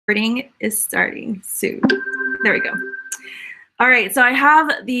Recording is starting soon. There we go. All right, so I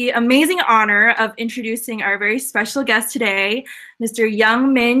have the amazing honor of introducing our very special guest today, Mr.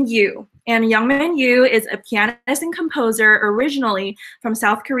 YoungMin Yu. And YoungMin Yu is a pianist and composer originally from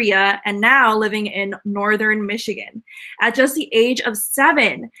South Korea and now living in northern Michigan. At just the age of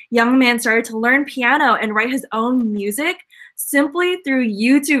 7, YoungMin started to learn piano and write his own music simply through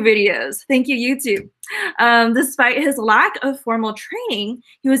YouTube videos. Thank you, YouTube. Despite his lack of formal training,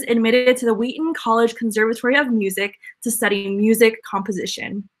 he was admitted to the Wheaton College Conservatory of Music to study music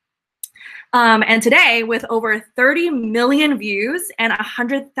composition. And today, with over 30 million views and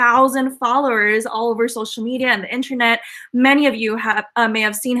 100,000 followers all over social media and the internet, many of you may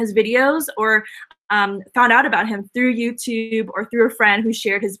have seen his videos or found out about him through YouTube or through a friend who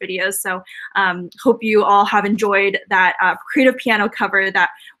shared his videos. So hope you all have enjoyed that creative piano cover, that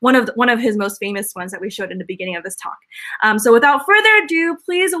one of his most famous ones that we showed in the beginning of this talk. So without further ado,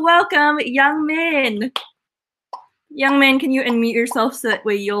 please welcome YoungMin. YoungMin, can you unmute yourself so that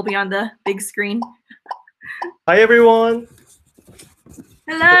way you'll be on the big screen? Hi, everyone.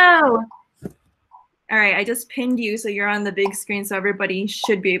 Hello. All right, I just pinned you so you're on the big screen so everybody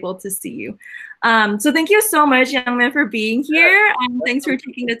should be able to see you. So thank you so much, YoungMin, for being here. Thanks for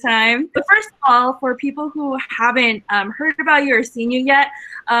taking the time. But first of all, for people who haven't heard about you or seen you yet,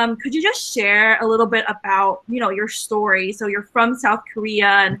 could you just share a little bit about, your story? So you're from South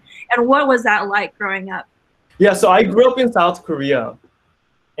Korea, and what was that like growing up? Yeah, so I grew up in South Korea,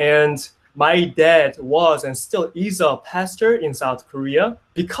 and my dad was and still is a pastor in South Korea.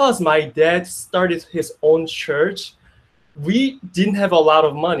 Because my dad started his own church, we didn't have a lot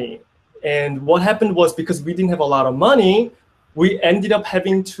of money. And what happened was, because we didn't have a lot of money, we ended up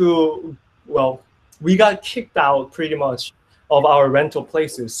having to, we got kicked out pretty much of our rental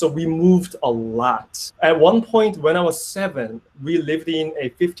places. So we moved a lot. At one point when I was 7, we lived in a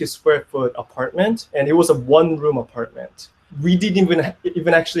 50 square foot apartment, and it was a 1-room apartment. We didn't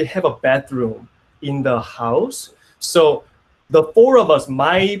even actually have a bathroom in the house. So the 4 of us,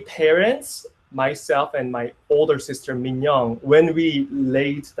 my parents, myself, and my older sister Min Young, when we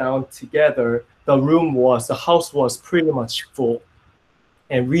laid down together, the house was pretty much full.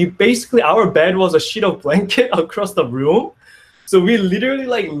 And our bed was a sheet of blanket across the room. So we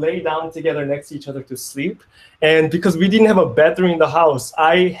literally lay down together next to each other to sleep. And because we didn't have a bathroom in the house,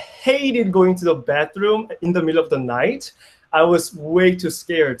 I hated going to the bathroom in the middle of the night. I was way too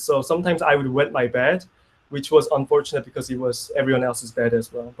scared. So sometimes I would wet my bed, which was unfortunate because it was everyone else's bed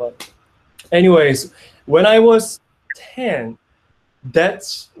as well. But anyways, when I was 10,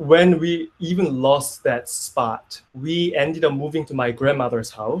 that's when we even lost that spot. We ended up moving to my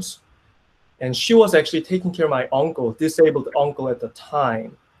grandmother's house. And she was actually taking care of my uncle, disabled uncle at the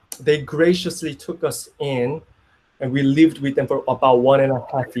time. They graciously took us in, and we lived with them for about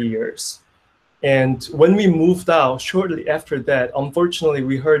 1.5 years. And when we moved out, shortly after that, unfortunately,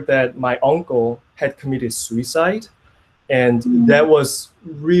 we heard that my uncle had committed suicide. And that was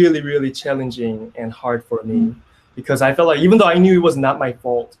really, really challenging and hard for me, because I felt like, even though I knew it was not my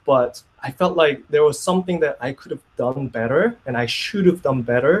fault, but I felt like there was something that I could have done better, and I should have done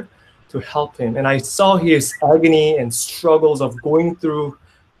better to help him. And I saw his agony and struggles of going through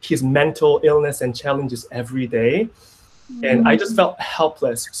his mental illness and challenges every day. And I just felt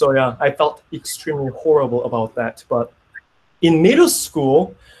helpless. So yeah, I felt extremely horrible about that. But in middle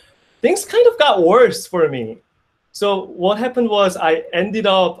school, things kind of got worse for me. So what happened was, I ended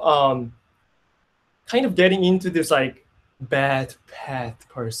up kind of getting into this bad path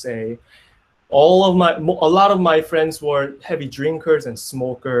per se. A lot of my friends were heavy drinkers and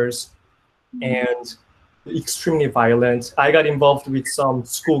smokers, and extremely violent. I got involved with some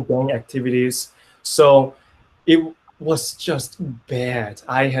school gang activities. So it was just bad.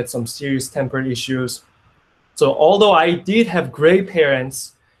 I had some serious temper issues. So although I did have great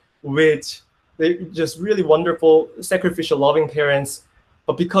parents, which they just really wonderful, sacrificial, loving parents,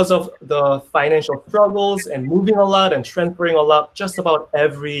 but because of the financial struggles and moving a lot and transferring a lot just about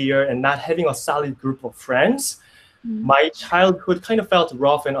every year and not having a solid group of friends, my childhood kind of felt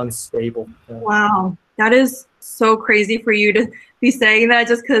rough and unstable. Wow, that is so crazy for you to be saying that,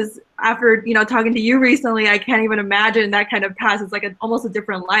 just because after talking to you recently, I can't even imagine that kind of past. It's like almost a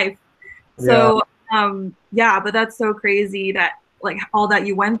different life. So yeah, but that's so crazy that all that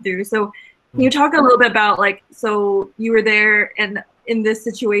you went through. So can you talk a little bit about so you were there and in this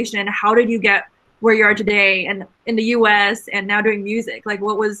situation, how did you get where you are today and in the US and now doing music?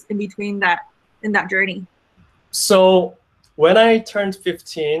 What was in between that, in that journey? So when I turned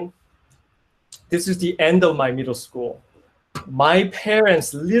 15, this is the end of my middle school. my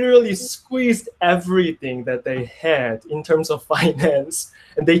parents literally squeezed everything that they had in terms of finance,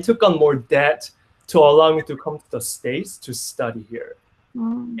 and they took on more debt to allow me to come to the States to study here.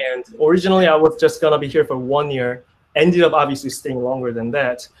 And originally I was just gonna be here for 1 year, ended up obviously staying longer than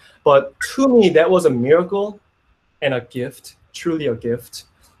that. But to me, that was a miracle and a gift, truly a gift.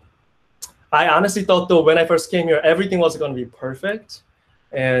 I honestly thought though, when I first came here, everything was gonna be perfect.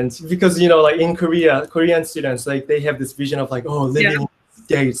 And because, you know, like in Korea, Korean students, like they have this vision of like, oh, living in the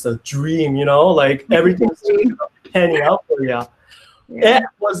States, a dream, you know, like everything's panning out for you. It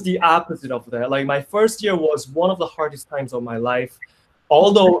was the opposite of that. Like my first year was one of the hardest times of my life.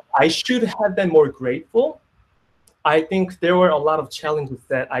 Although I should have been more grateful, I think there were a lot of challenges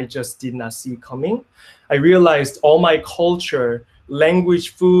that I just did not see coming. I realized all my culture,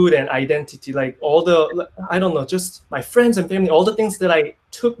 language, food, and identity, like all the, I don't know, just my friends and family, all the things that I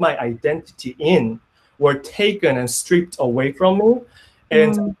took my identity in were taken and stripped away from me.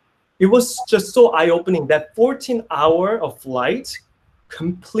 And it was just so eye-opening. That 14-hour of flight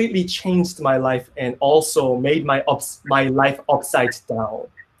completely changed my life and also made my life upside down.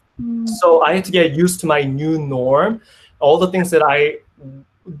 So I had to get used to my new norm. All the things that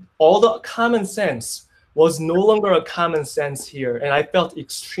all the common sense was no longer a common sense here. And I felt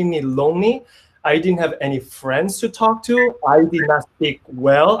extremely lonely. I didn't have any friends to talk to. I did not speak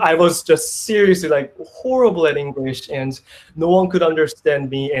well. I was just seriously like horrible at English, and no one could understand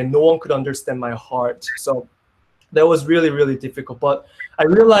me and no one could understand my heart. So that was really, really difficult. But I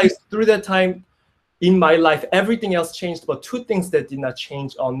realized through that time in my life, everything else changed, but two things that did not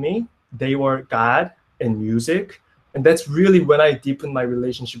change on me, they were God and music. And that's really when I deepened my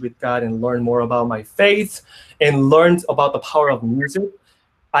relationship with God and learned more about my faith and learned about the power of music.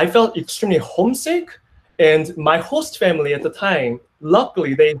 I felt extremely homesick. And my host family at the time,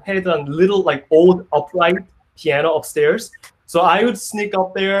 luckily, they had a little like old upright piano upstairs. So I would sneak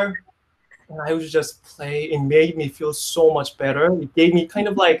up there and I would just play. It made me feel so much better. It gave me kind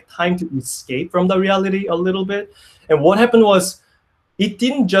of like time to escape from the reality a little bit. And what happened was, it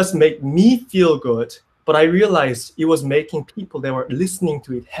didn't just make me feel good, but I realized it was making people that were listening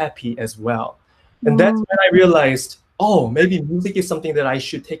to it happy as well. And that's when I realized, oh, maybe music is something that I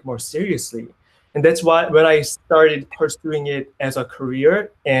should take more seriously. And that's why when I started pursuing it as a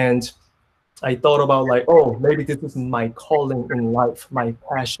career, and I thought about like, oh, maybe this is my calling in life, my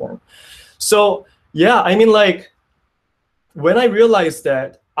passion. So yeah, I mean, like when I realized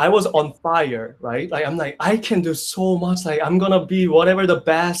that, I was on fire, right? Like I'm like, I can do so much. Like I'm gonna be whatever the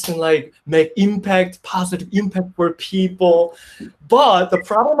best and like make impact, positive impact for people. But the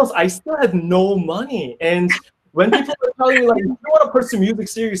problem was I still had no money. And when people are telling me like, if you want to pursue music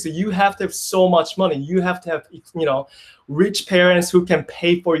seriously, you have to have so much money. You have to have, you know, rich parents who can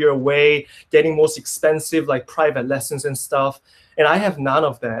pay for your way, getting most expensive like private lessons and stuff. And I have none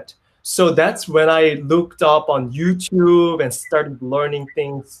of that. So that's when I looked up on YouTube and started learning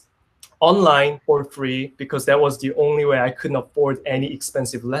things online for free, because that was the only way I couldn't afford any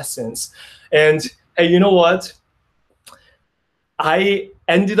expensive lessons. And hey, you know what? I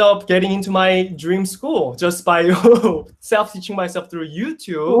ended up getting into my dream school just by self-teaching myself through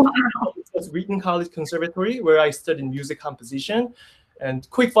YouTube. Wow. It was Wheaton College Conservatory, where I studied music composition. And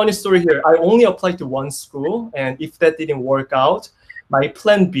quick funny story here, I only applied to one school, and if that didn't work out, my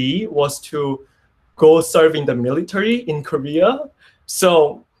plan B was to go serve in the military in Korea.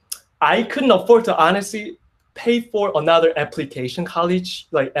 So I couldn't afford to honestly pay for another college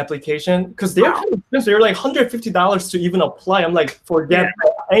application, because they're kind of expensive. They're like $150 to even apply. I'm like, forget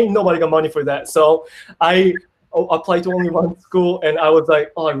that. Ain't nobody got money for that. So I applied to only one school, and I was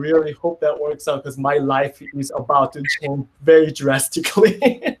like, oh, I really hope that works out, because my life is about to change very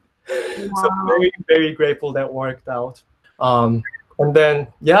drastically. So very, very grateful that worked out. And then,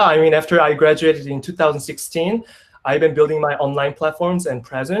 yeah, I mean, after I graduated in 2016, I've been building my online platforms and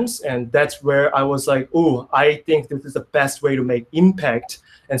presence. And that's where I was like, oh, I think this is the best way to make impact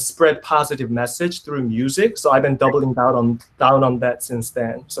and spread positive message through music. So I've been doubling down on that since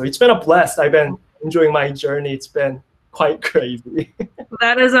then. So it's been a blast. I've been enjoying my journey. It's been quite crazy.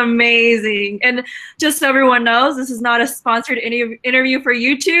 That is amazing. And just so everyone knows, this is not a sponsored interview for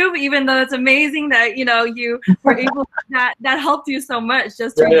YouTube, even though it's amazing that, you know, you were able that helped you so much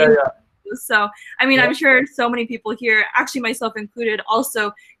just to So, I mean, I'm sure so many people here, actually myself included,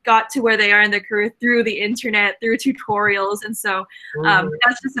 also got to where they are in their career through the internet, through tutorials. And so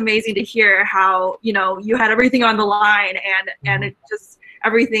that's just amazing to hear how, you know, you had everything on the line and it just,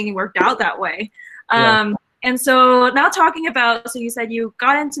 everything worked out that way. And so now talking about, so you said you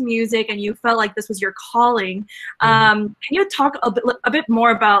got into music and you felt like this was your calling. Can you talk a bit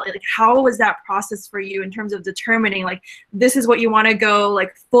more about like how was that process for you in terms of determining like this is what you want to go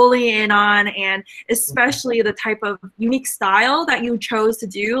like fully in on, and especially the type of unique style that you chose to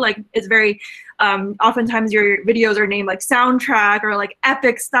do? Like it's very oftentimes your videos are named like soundtrack or like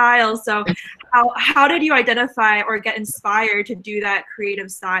epic style. So how did you identify or get inspired to do that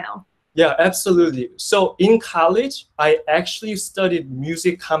creative style? Yeah, absolutely. So in college, I actually studied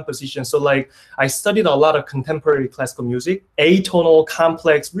music composition. So like I studied a lot of contemporary classical music, atonal,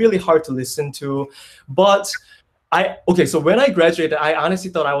 complex, really hard to listen to. But so when I graduated, I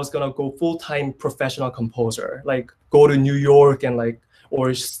honestly thought I was gonna go full-time professional composer, like go to New York and like,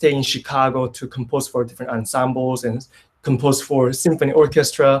 or stay in Chicago to compose for different ensembles and compose for symphony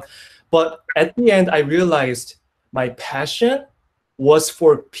orchestra. But at the end, I realized my passion was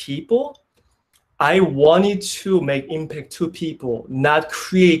for people. I wanted to make impact to people, not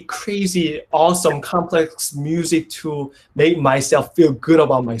create crazy, awesome, complex music to make myself feel good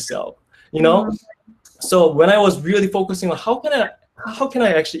about myself, you know? So when I was really focusing on how can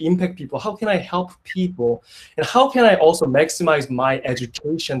I actually impact people? How can I help people? And how can I also maximize my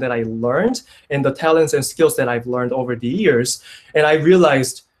education that I learned and the talents and skills that I've learned over the years? And I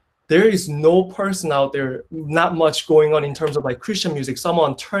realized there is no person out there, not much going on in terms of like Christian music,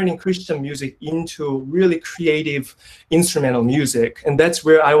 someone turning Christian music into really creative instrumental music. And that's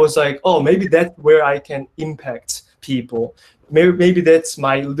where I was like, oh, maybe that's where I can impact people. Maybe that's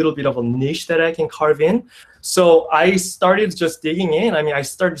my little bit of a niche that I can carve in. So I started just digging in. I mean, I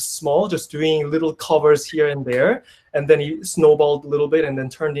started small, just doing little covers here and there. And then it snowballed a little bit and then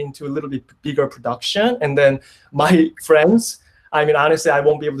turned into a little bit bigger production. And then my friends, I mean, honestly, I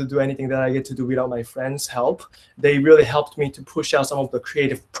won't be able to do anything that I get to do without my friends' help. They really helped me to push out some of the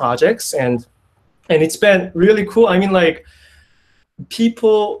creative projects, and it's been really cool. I mean, like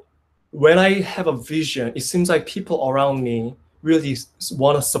people, when I have a vision, it seems like people around me really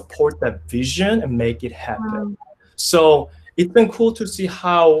want to support that vision and make it happen. So it's been cool to see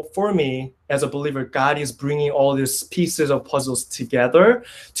how, for me, as a believer, God is bringing all these pieces of puzzles together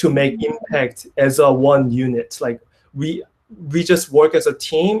to make impact as a one unit. Like we just work as a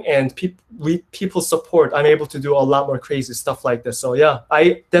team, and people support. I'm able to do a lot more crazy stuff like this. So yeah,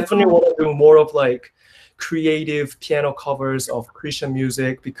 I definitely want to do more of like creative piano covers of Christian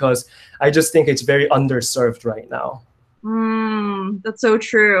music, because I just think it's very underserved right now. That's so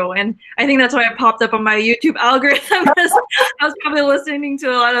true. And I think that's why it popped up on my YouTube algorithm, because I was probably listening to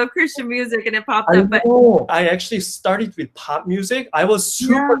a lot of Christian music and it popped up. But I actually started with pop music. I was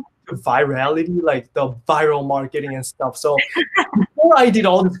super virality, like the viral marketing and stuff. So before I did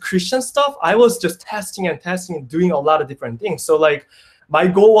all this Christian stuff, I was just testing and doing a lot of different things. So like my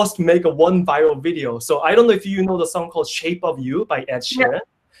goal was to make one viral video. So I don't know if you know the song called Shape of You by Ed Sheeran.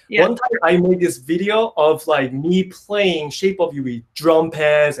 One time I made this video of like me playing Shape of You with drum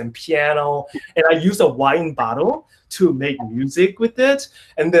pads and piano, and I used a wine bottle to make music with it.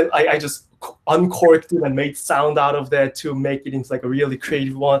 And then I just uncorked it and made sound out of that to make it into like a really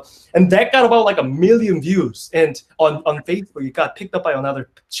creative one. And that got about like 1 million views. And on Facebook, it got picked up by another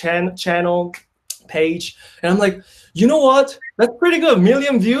channel page. And I'm like, you know what? That's pretty good, 1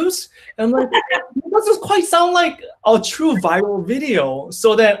 million views. And I'm like, it doesn't quite sound like a true viral video.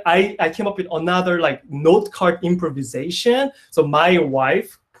 So then I came up with another like note card improvisation. So my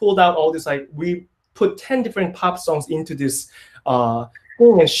wife pulled out all this, like we put 10 different pop songs into this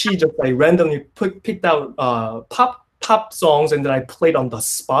thing, and she just like randomly picked out pop songs, and then I played on the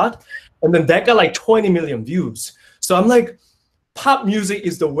spot. And then that got like 20 million views. So I'm like, pop music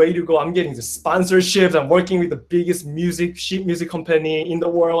is the way to go. I'm getting the sponsorships. I'm working with the biggest sheet music company in the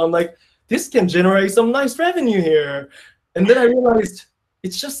world. I'm like, this can generate some nice revenue here. And then I realized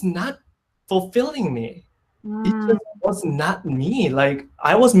it's just not fulfilling me. It just was not me. Like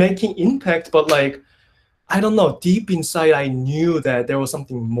I was making impact, but like, I don't know, deep inside, I knew that there was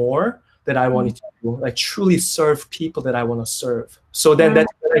something more that I wanted to do, like truly serve people that I want to serve. So then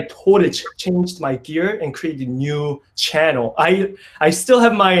that's when I totally changed my gear and created a new channel. I still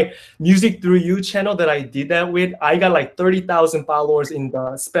have my Music Through You channel that I did that with. I got like 30,000 followers in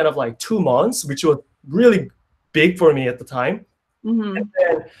the span of like 2 months, which was really big for me at the time. And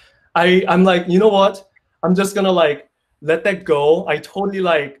then I'm like, you know what? I'm just gonna like let that go. I totally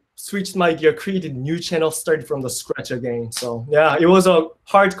like switched my gear, created a new channel, started from the scratch again. So yeah, it was a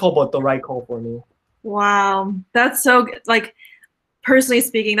hard call, but the right call for me. wow, that's so good. Like personally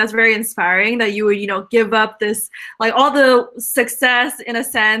speaking, that's very inspiring that you would, you know, give up this, like all the success in a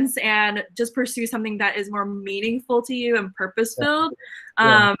sense and just pursue something that is more meaningful to you and purpose filled.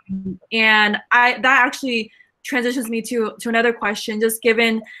 Yeah. And that actually transitions me to another question, just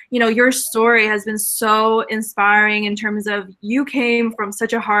given, you know, your story has been so inspiring in terms of you came from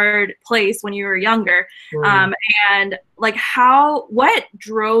such a hard place when you were younger. And like what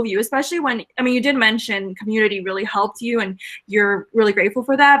drove you, especially when, I mean, you did mention community really helped you and you're really grateful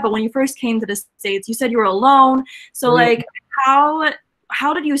for that. But when you first came to the States, you said you were alone. So like how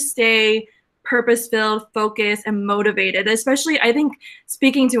did you stay purpose-filled, focused, and motivated? Especially, I think,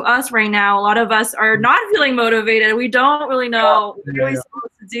 speaking to us right now, a lot of us are not feeling motivated. We don't really know what we're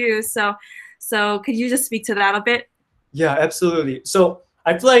supposed to do. So could you just speak to that a bit? Yeah, absolutely. So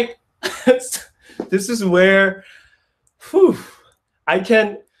I feel like this is where I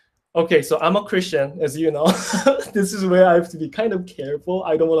can. Okay, so I'm a Christian, as you know. This is where I have to be kind of careful.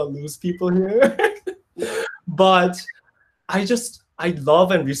 I don't want to lose people here. But I love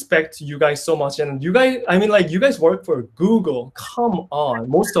and respect you guys so much. And you guys, I mean, like, you guys work for Google. Come on,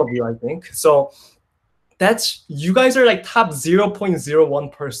 most of you, I think. So you guys are like top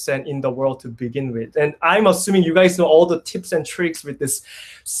 0.01% in the world to begin with. And I'm assuming you guys know all the tips and tricks with this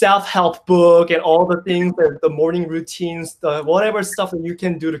self-help book and all the things, the morning routines, the whatever stuff that you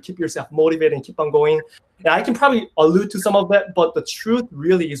can do to keep yourself motivated and keep on going. And I can probably allude to some of that, but the truth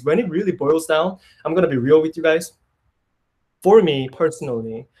really is, when it really boils down, I'm going to be real with you guys. For me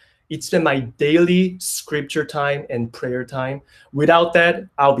personally, it's been my daily scripture time and prayer time. Without that,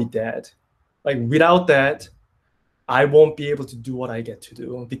 I'll be dead. Like, without that, I won't be able to do what I get to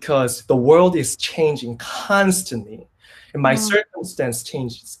do, because the world is changing constantly. And my circumstance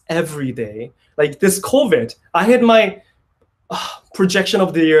changes every day. Like this COVID, I had my projection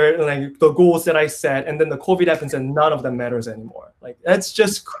of the year and like the goals that I set, and then the COVID happens and none of them matters anymore. Like, that's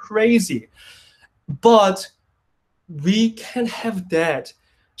just crazy. But we can have that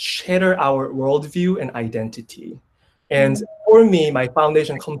shatter our worldview and identity. And for me, my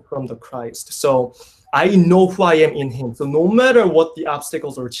foundation comes from the Christ. So I know who I am in him. So no matter what the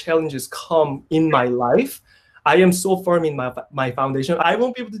obstacles or challenges come in my life, I am so firm in my foundation. I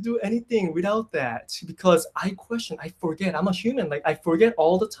won't be able to do anything without that, because I forget. I'm a human. Like, I forget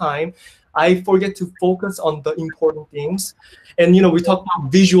all the time. I forget to focus on the important things. And, you know, we talk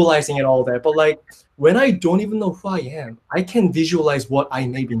about visualizing and all that, but like, when I don't even know who I am, I can visualize what I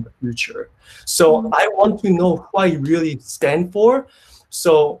may be in the future. So I want to know who I really stand for.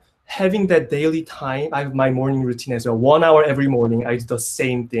 So having that daily time, I have my morning routine as well. 1 hour every morning, I do the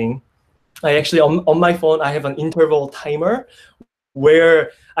same thing. I actually, on my phone, I have an interval timer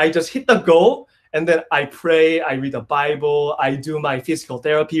where I just hit the go, and then I pray, I read the Bible, I do my physical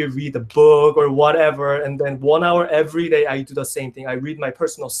therapy, read a book or whatever. And then 1 hour every day, I do the same thing. I read my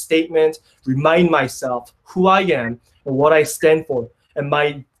personal statement, remind myself who I am and what I stand for and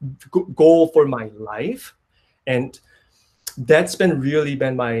my goal for my life. And that's really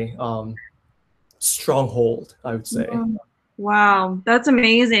been my stronghold, I would say. Wow, that's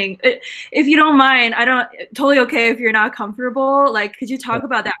amazing. If you don't mind, totally okay if you're not comfortable. Like, could you talk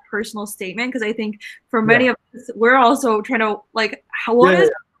about that personal statement? Because I think for many of us, we're also trying to like, what is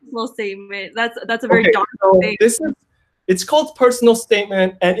a personal statement? That's a very daunting thing. It's called personal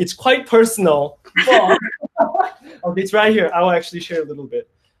statement, and it's quite personal. But it's right here. I will actually share a little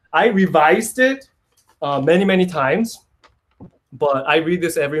bit. I revised it many times, but I read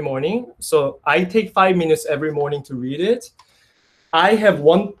this every morning. So I take 5 minutes every morning to read it. I have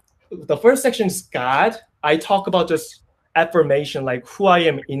the first section is God. I talk about just affirmation, like who I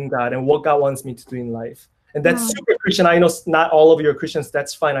am in God and what God wants me to do in life. And that's super Christian. I know not all of you are Christians.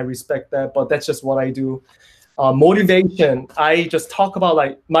 That's fine. I respect that, but that's just what I do. Motivation. I just talk about,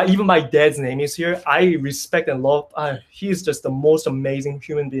 like, even my dad's name is here. I respect and love. He's just the most amazing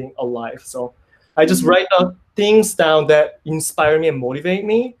human being alive. So I just write the things down that inspire me and motivate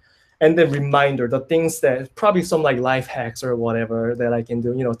me. And then reminder, the things that probably some like life hacks or whatever that I can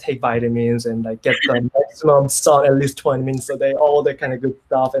do, you know, take vitamins and like get the maximum sun at least 20 minutes a day, all that kind of good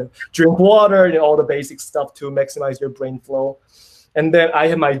stuff, and drink water and all the basic stuff to maximize your brain flow. And then I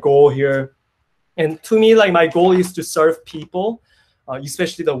have my goal here. And to me, like, my goal is to serve people,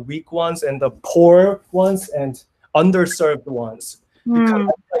 especially the weak ones and the poor ones and underserved ones.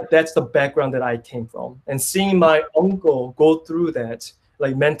 Because that's the background that I came from. And seeing my uncle go through that,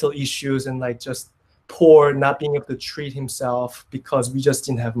 like mental issues and like just poor, not being able to treat himself because we just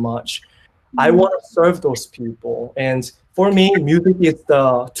didn't have much. I want to serve those people. And for me, music is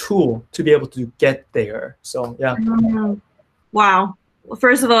the tool to be able to get there. So yeah. Wow.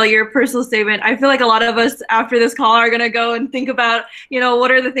 first of all, your personal statement. I feel like a lot of us after this call are going to go and think about,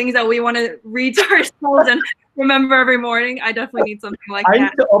 what are the things that we want to read to ourselves and remember every morning. I definitely need something like I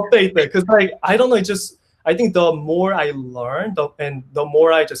that. need to update that because, like, I don't know, I think the more I learn, the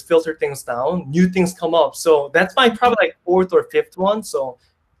more I just filter things down, new things come up. So that's my probably like fourth or fifth one. So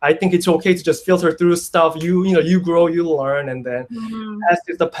I think it's okay to just filter through stuff. You grow, you learn, and then past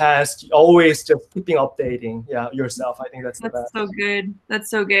is the past. Always just keeping updating, yourself. I think that's the best. So good. That's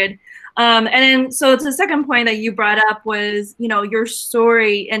so good. And then, so the second point that you brought up was, your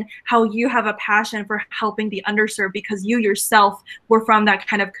story and how you have a passion for helping the underserved because you yourself were from that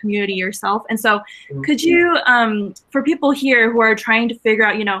kind of community yourself. And so could you, for people here who are trying to figure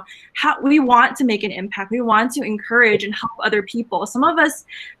out, how we want to make an impact, we want to encourage and help other people. Some of us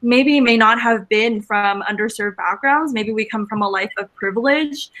maybe may not have been from underserved backgrounds. Maybe we come from a life of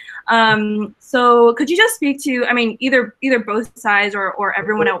privilege. So could you just speak to, either both sides or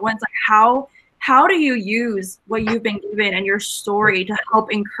everyone at once, like how do you use what you've been given and your story to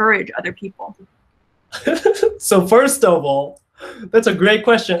help encourage other people? So first of all, that's a great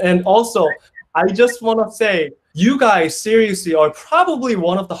question. And also, I just want to say, you guys seriously are probably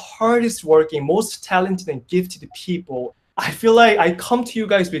one of the hardest working, most talented and gifted people. I feel like I come to you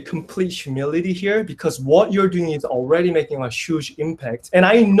guys with complete humility here because what you're doing is already making a huge impact. And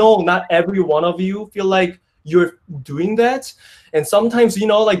I know not every one of you feel like you're doing that. And sometimes,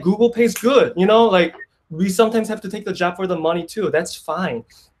 like Google pays good, like we sometimes have to take the job for the money too. That's fine.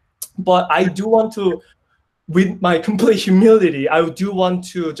 But I do want to, with my complete humility, I do want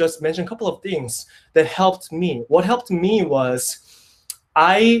to just mention a couple of things that helped me. What helped me was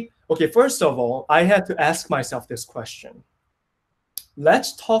first of all, I had to ask myself this question.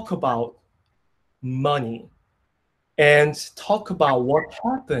 Let's talk about money and talk about what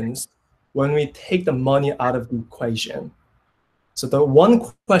happens when we take the money out of the equation. So the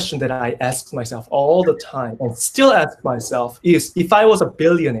one question that I ask myself all the time and still ask myself is, if I was a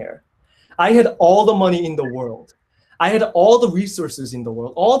billionaire, I had all the money in the world, I had all the resources in the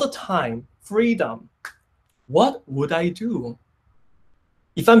world, all the time, freedom, what would I do?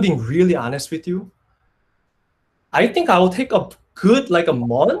 If I'm being really honest with you, I think I will take a good, like a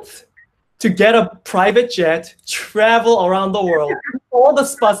month to get a private jet, travel around the world, all the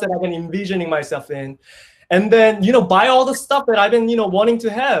spots that I've been envisioning myself in, and then, buy all the stuff that I've been, wanting to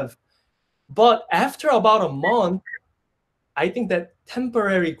have. But after about a month, I think that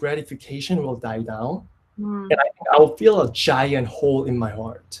temporary gratification will die down. And I think I will feel a giant hole in my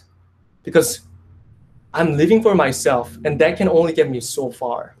heart because I'm living for myself and that can only get me so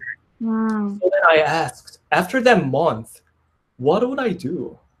far. So then I asked, after that month, what would I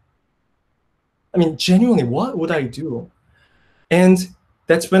do? Genuinely, what would I do? And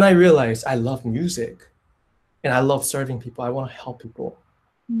that's when I realized I love music and I love serving people. I want to help people.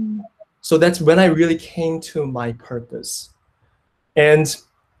 So that's when I really came to my purpose. And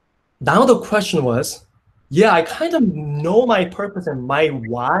now the question was, I kind of know my purpose and my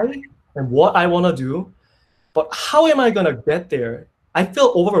why and what I want to do, but how am I going to get there? I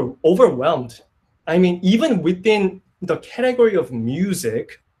feel overwhelmed. Even within the category of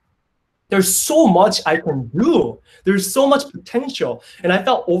music, there's so much I can do. There's so much potential. And I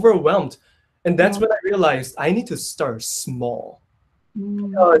felt overwhelmed. And that's when I realized I need to start small.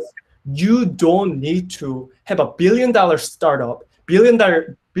 Because you don't need to have a billion-dollar startup,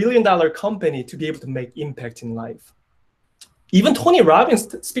 billion-dollar company to be able to make impact in life. Even Tony Robbins,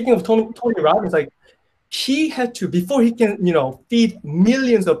 speaking of Tony Robbins, like he had to, before he can, feed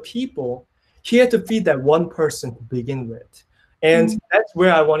millions of people, he had to feed that one person to begin with. And that's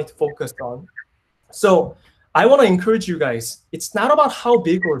where I wanted to focus on. So I want to encourage you guys. It's not about how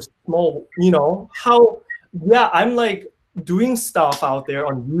big or small, I'm like doing stuff out there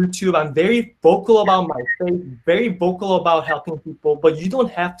on YouTube. I'm very vocal about my faith, very vocal about helping people, but you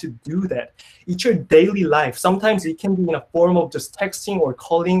don't have to do that. It's your daily life. Sometimes it can be in a form of just texting or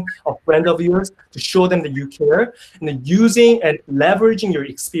calling a friend of yours to show them that you care, and then using and leveraging your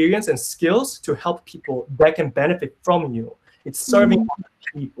experience and skills to help people that can benefit from you. It's serving other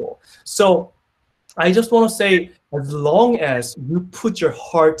people. So I just want to say, as long as you put your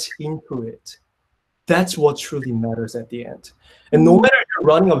heart into it, that's what truly matters at the end. And no matter you're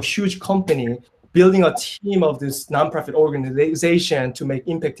running a huge company, building a team of this nonprofit organization to make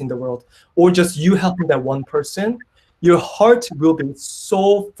impact in the world, or just you helping that one person, your heart will be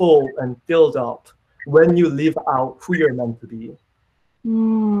so full and filled up when you live out who you're meant to be.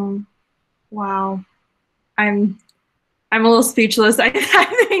 Wow. I'm a little speechless. I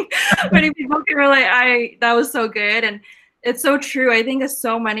think many people can relate. That was so good. And It's so true. I think as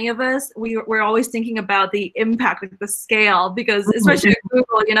so many of us, we're always thinking about the impact, like the scale, because especially at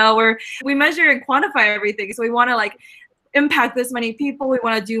Google, you know, we measure and quantify everything. So we want to like impact this many people. We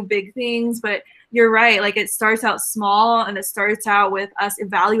want to do big things, but you're right. Like it starts out small, and it starts out with us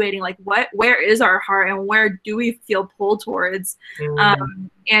evaluating like where is our heart and where do we feel pulled towards.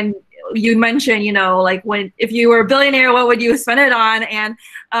 And you mentioned, you know, like if you were a billionaire, what would you spend it on? And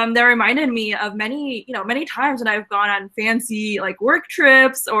that reminded me of many times when I've gone on fancy like work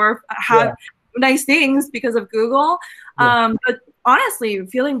trips or have nice things because of Google. But honestly,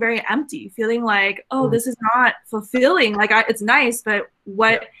 feeling very empty, feeling like, oh, this is not fulfilling. Like it's nice, but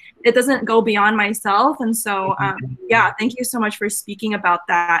it doesn't go beyond myself. And so, thank you so much for speaking about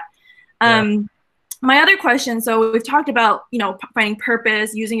that. My other question, so we've talked about, you know, finding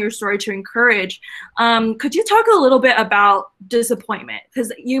purpose, using your story to encourage. Could you talk a little bit about disappointment?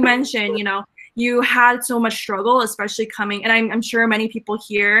 Because you mentioned, you know, you had so much struggle, especially coming, and I'm sure many people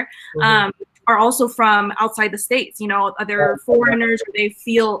here are also from outside the States. You know, they're foreigners,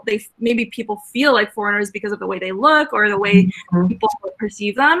 or maybe people feel like foreigners because of the way they look or the way people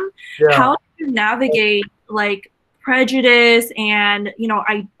perceive them. How do you navigate like prejudice and, you know,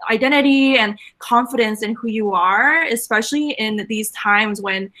 identity and confidence in who you are, especially in these times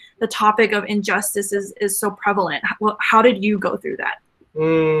when the topic of injustice is so prevalent? How did you go through that?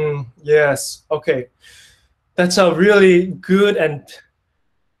 Yes. Okay. That's a really good and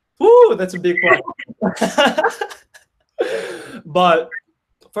that's a big one. But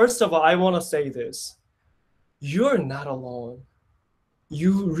first of all, I want to say this. You're not alone.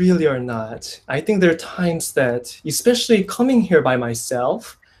 You really are not. I think there are times that, especially coming here by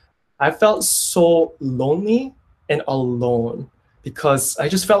myself, I felt so lonely and alone because I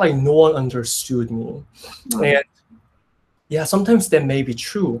just felt like no one understood me. And yeah, sometimes that may be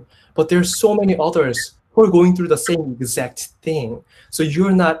true, but there's so many others who are going through the same exact thing. So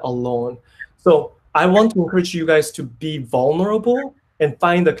you're not alone. So I want to encourage you guys to be vulnerable and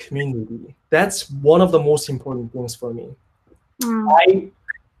find a community. That's one of the most important things for me. I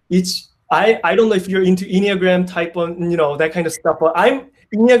don't know if you're into Enneagram type 1, you know, that kind of stuff, but I'm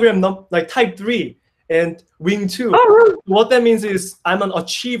Enneagram like type 3 and wing 2. What that means is I'm an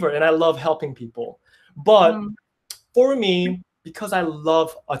achiever and I love helping people. But for me, because I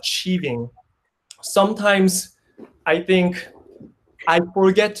love achieving, sometimes I think I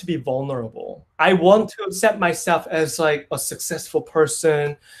forget to be vulnerable. I want to set myself as like a successful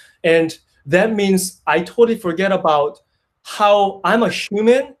person. And that means I totally forget about how I'm a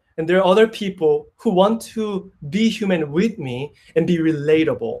human and there are other people who want to be human with me and be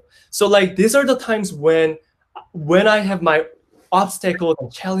relatable. So like these are the times when I have my obstacles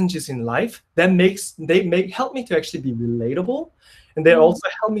and challenges in life, they help me to actually be relatable, and they also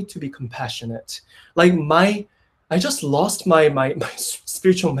help me to be compassionate. Like I just lost my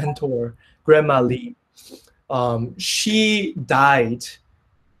spiritual mentor, Grandma Lee. She died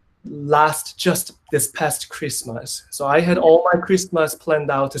just this past Christmas. So I had all my Christmas planned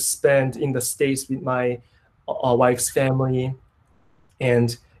out to spend in the States with my wife's family.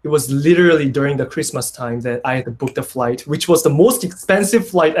 And it was literally during the Christmas time that I had to book the flight, which was the most expensive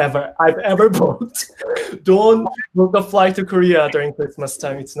flight I've ever booked. Don't book a flight to Korea during Christmas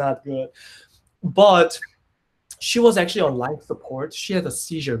time. It's not good. But she was actually on life support. She had a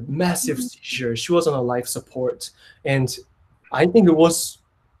seizure, massive seizure. She was on a life support. And I think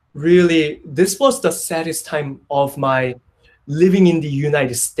this was the saddest time of my living in the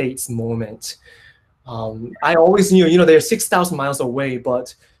United States moment. I always knew, you know, they're 6,000 miles away,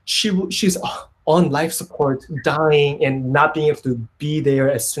 but she's on life support, dying and not being able to be there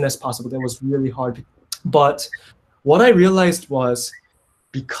as soon as possible. That was really hard. But what I realized was,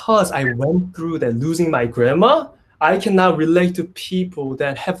 because I went through that, losing my grandma, I can now relate to people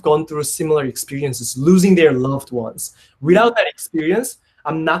that have gone through similar experiences, losing their loved ones. Without that experience,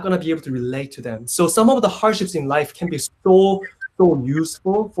 I'm not going to be able to relate to them. So some of the hardships in life can be so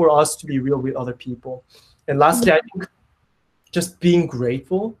useful for us to be real with other people. And lastly, I think just being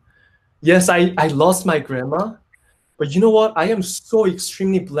grateful. Yes, I lost my grandma, but you know what? I am so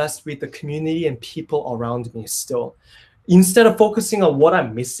extremely blessed with the community and people around me still. Instead of focusing on what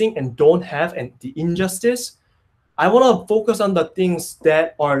I'm missing and don't have and the injustice, I want to focus on the things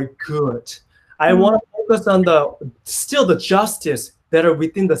that are good. I want to focus on the justice that are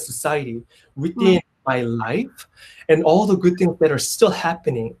within the society, within my life, and all the good things that are still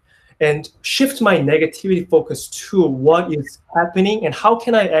happening, and shift my negativity focus to what is happening and how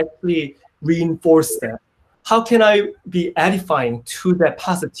can I actually reinforce that? How can I be edifying to that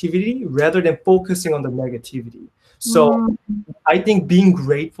positivity rather than focusing on the negativity? So I think being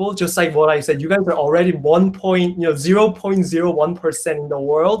grateful, just like what I said, you guys are already 0.01% in the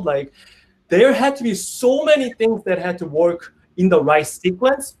world. Like there had to be so many things that had to work in the right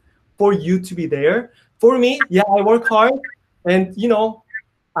sequence for you to be there. For me, yeah, I work hard and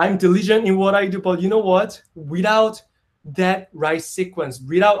I'm diligent in what I do, but you know what? Without that right sequence,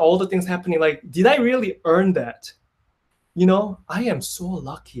 without all the things happening, like, did I really earn that? I am so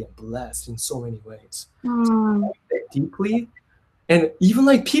lucky and blessed in so many ways. So deeply. And even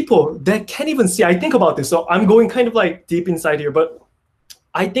like people that can't even see, I think about this. So I'm going kind of like deep inside here, but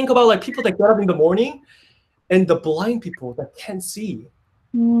I think about like people that get up in the morning and the blind people that can't see.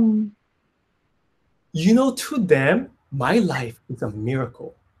 To them, my life is a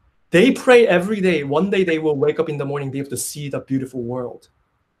miracle. They pray every day. One day they will wake up in the morning, be able to see the beautiful world.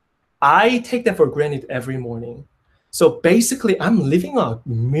 I take that for granted every morning. So basically, I'm living a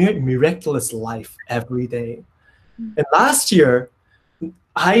miraculous life every day. And last year,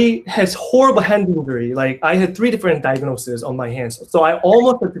 I had horrible hand injury. Like I had 3 different diagnoses on my hands. So I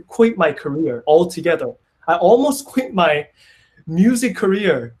almost had to quit my career altogether. I almost quit my music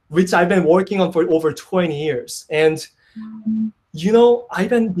career, which I've been working on for over 20 years. And I've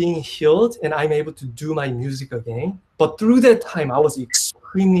been being healed and I'm able to do my music again. But through that time, I was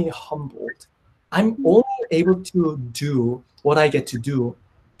extremely humbled. I'm only able to do what I get to do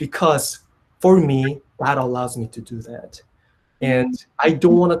because for me, God allows me to do that. And I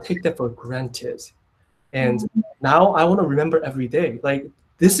don't want to take that for granted. And now I want to remember every day, like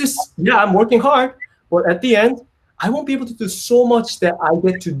I'm working hard, but at the end, I won't be able to do so much that I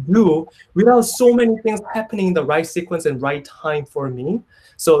get to do without so many things happening in the right sequence and right time for me.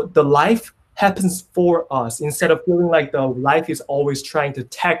 So the life happens for us instead of feeling like the life is always trying to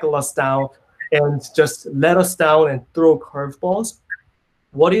tackle us down and just let us down and throw curveballs.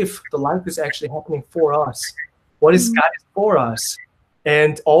 What if the life is actually happening for us? What is God for us?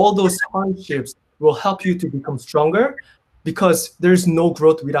 And all those hardships will help you to become stronger because there's no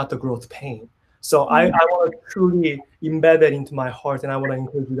growth without the growth pain. So I want to truly embed that into my heart, and I want to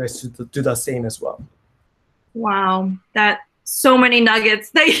encourage you guys to do the same as well. Wow, so many nuggets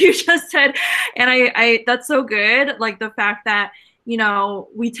that you just said, and I that's so good. Like the fact that we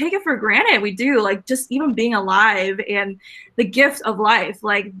take it for granted. We do, like, just even being alive and the gift of life.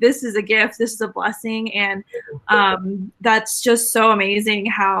 Like this is a gift, this is a blessing, and that's just so amazing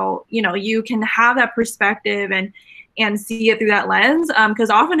how you can have that perspective and see it through that lens, because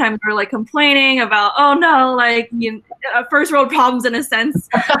oftentimes we're like complaining about, oh no, like first world problems in a sense.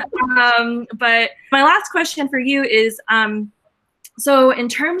 But my last question for you is, so in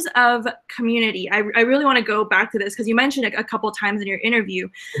terms of community, I really want to go back to this because you mentioned it a couple of times in your interview,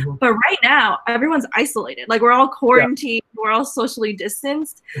 but right now everyone's isolated. Like we're all quarantined, we're all socially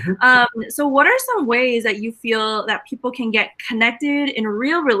distanced. So what are some ways that you feel that people can get connected in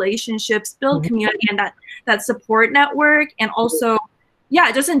real relationships, build community and that support network, and also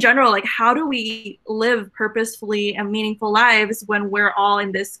just in general, like how do we live purposefully and meaningful lives when we're all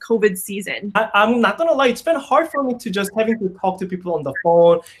in this COVID season? I'm not gonna lie, it's been hard for me to just having to talk to people on the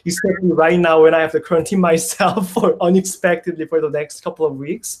phone, especially right now when I have to quarantine myself unexpectedly for the next couple of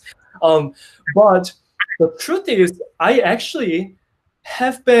weeks. But the truth is, I actually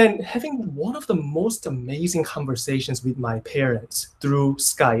have been having one of the most amazing conversations with my parents through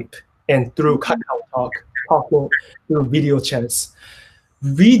Skype and through Kakao Talk, talking through video chats.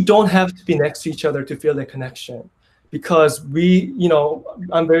 We don't have to be next to each other to feel the connection because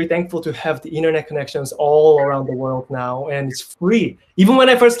I'm very thankful to have the internet connections all around the world now, and it's free. Even when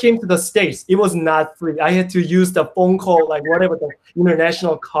I first came to the States, it was not free. I had to use the phone call, like whatever, the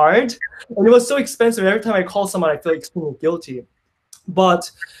international card, and it was so expensive. Every time I call someone, I feel extremely guilty. But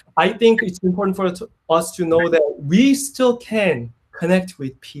I think it's important for us to know that we still can connect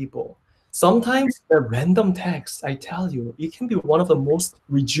with people. Sometimes a random text, I tell you, it can be one of the most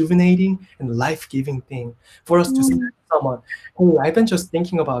rejuvenating and life-giving thing for us to say to someone, hey, I've been just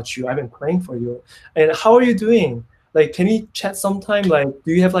thinking about you. I've been praying for you. And how are you doing? Like, can we chat sometime? Like,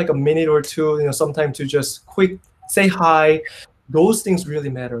 do you have like a minute or two, sometime to just quick say hi? Those things really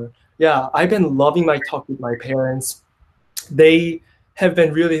matter. Yeah, I've been loving my talk with my parents. They have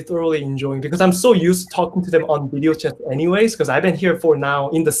been really thoroughly enjoying because I'm so used to talking to them on video chat anyways, because I've been here for now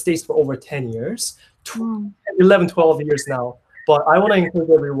in the States for over 10 years, 11, 12 years now. But I want to encourage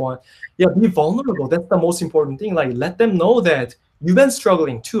everyone, be vulnerable. That's the most important thing. Like, let them know that you've been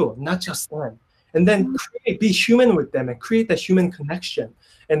struggling too, not just them. And then be human with them and create that human connection.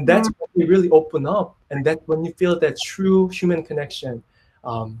 And that's when we really open up. And that's when you feel that true human connection.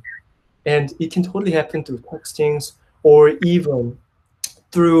 And it can totally happen through textings or even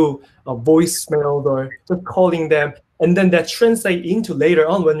through voicemail or just calling them, and then that translate into later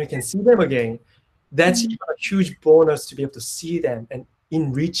on when we can see them again. That's even a huge bonus to be able to see them and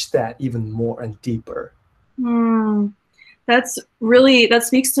enrich that even more and deeper. That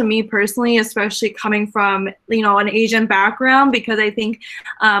speaks to me personally, especially coming from, an Asian background, because I think,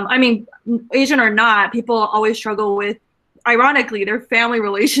 Asian or not, people always struggle with, ironically, their family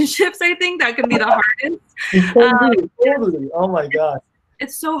relationships. I think that can be the hardest. Totally. Oh my God.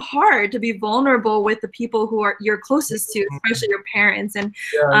 It's so hard to be vulnerable with the people who are you're closest to, especially your parents. And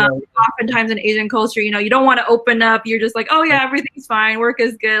oftentimes in Asian culture, you don't want to open up. You're just like, oh yeah, everything's fine. Work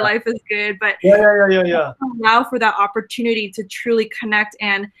is good. Life is good. But allow for that opportunity to truly connect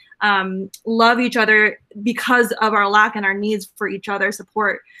and love each other because of our lack and our needs for each other's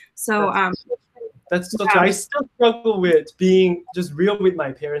support. So that's so true. I still struggle with being just real with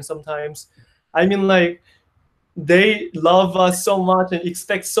my parents sometimes. I mean, like, they love us so much and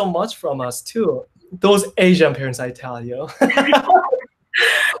expect so much from us too. Those Asian parents, I tell you.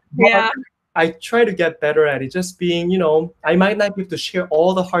 I try to get better at it. Just being, I might not be able to share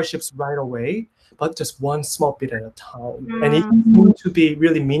all the hardships right away, but just one small bit at a time. And it's going to be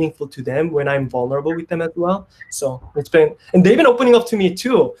really meaningful to them when I'm vulnerable with them as well. So and they've been opening up to me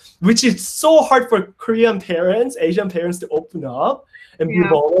too, which is so hard for Korean parents, Asian parents to open up and be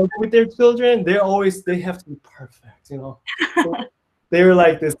vulnerable with their children. They have to be perfect, So they're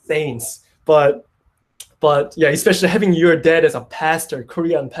like the saints. But yeah, especially having your dad as a pastor,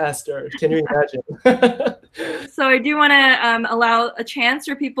 Korean pastor. Can you imagine? So I do want to allow a chance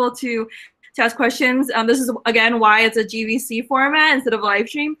for people to ask questions. This is, again, why it's a GVC format instead of live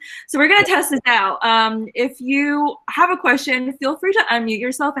stream. So we're going to test this out. If you have a question, feel free to unmute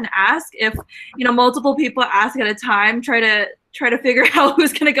yourself and ask. If, multiple people ask at a time, try to figure out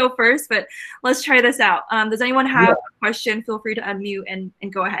who's going to go first. But let's try this out. Does anyone have a question? Feel free to unmute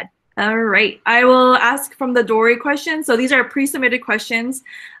and go ahead. All right. I will ask from the Dory question. So these are pre-submitted questions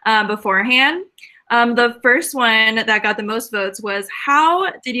beforehand. The first one that got the most votes was,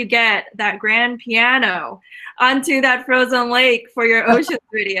 how did you get that grand piano onto that frozen lake for your ocean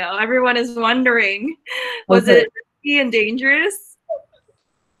video? Everyone is wondering, was it risky and dangerous?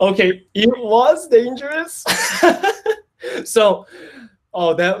 Okay, it was dangerous. So,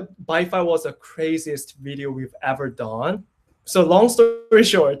 that by far was the craziest video we've ever done. So long story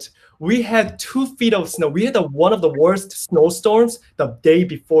short, we had 2 feet of snow. We had one of the worst snowstorms the day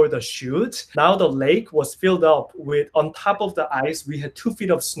before the shoot. Now the lake was filled up with, on top of the ice, we had 2 feet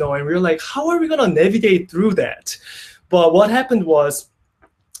of snow, and we were like, how are we gonna navigate through that? But what happened was,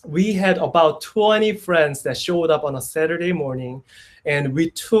 we had about 20 friends that showed up on a Saturday morning, and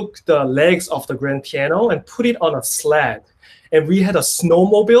we took the legs of the grand piano and put it on a sled. And we had a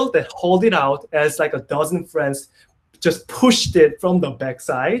snowmobile that hauled it out as like a dozen friends just pushed it from the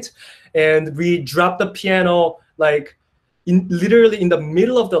backside, and we dropped the piano like literally in the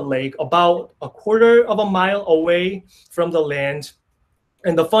middle of the lake, about a quarter of a mile away from the land.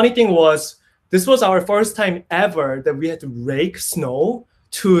 And the funny thing was, this was our first time ever that we had to rake snow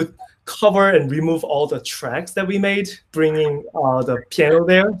to cover and remove all the tracks that we made, bringing the piano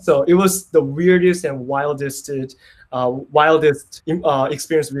there. So it was the weirdest and wildest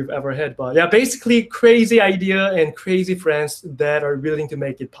experience we've ever had. But yeah, basically crazy idea and crazy friends that are willing to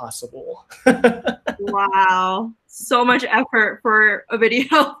make it possible. Wow, so much effort for a video.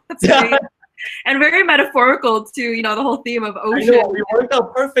 That's great. And very metaphorical too, the whole theme of ocean. I know, we worked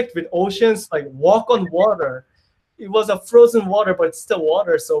out perfect with oceans, like walk on water. It was a frozen water, but it's still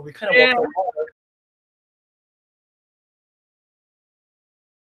water, so we kind of walked on water.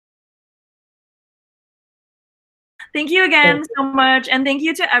 Thank you again so much, and thank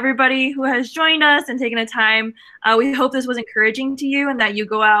you to everybody who has joined us and taken the time. We hope this was encouraging to you and that you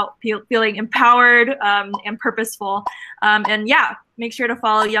go out feeling empowered and purposeful. And yeah, make sure to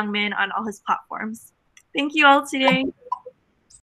follow YoungMin on all his platforms. Thank you all today.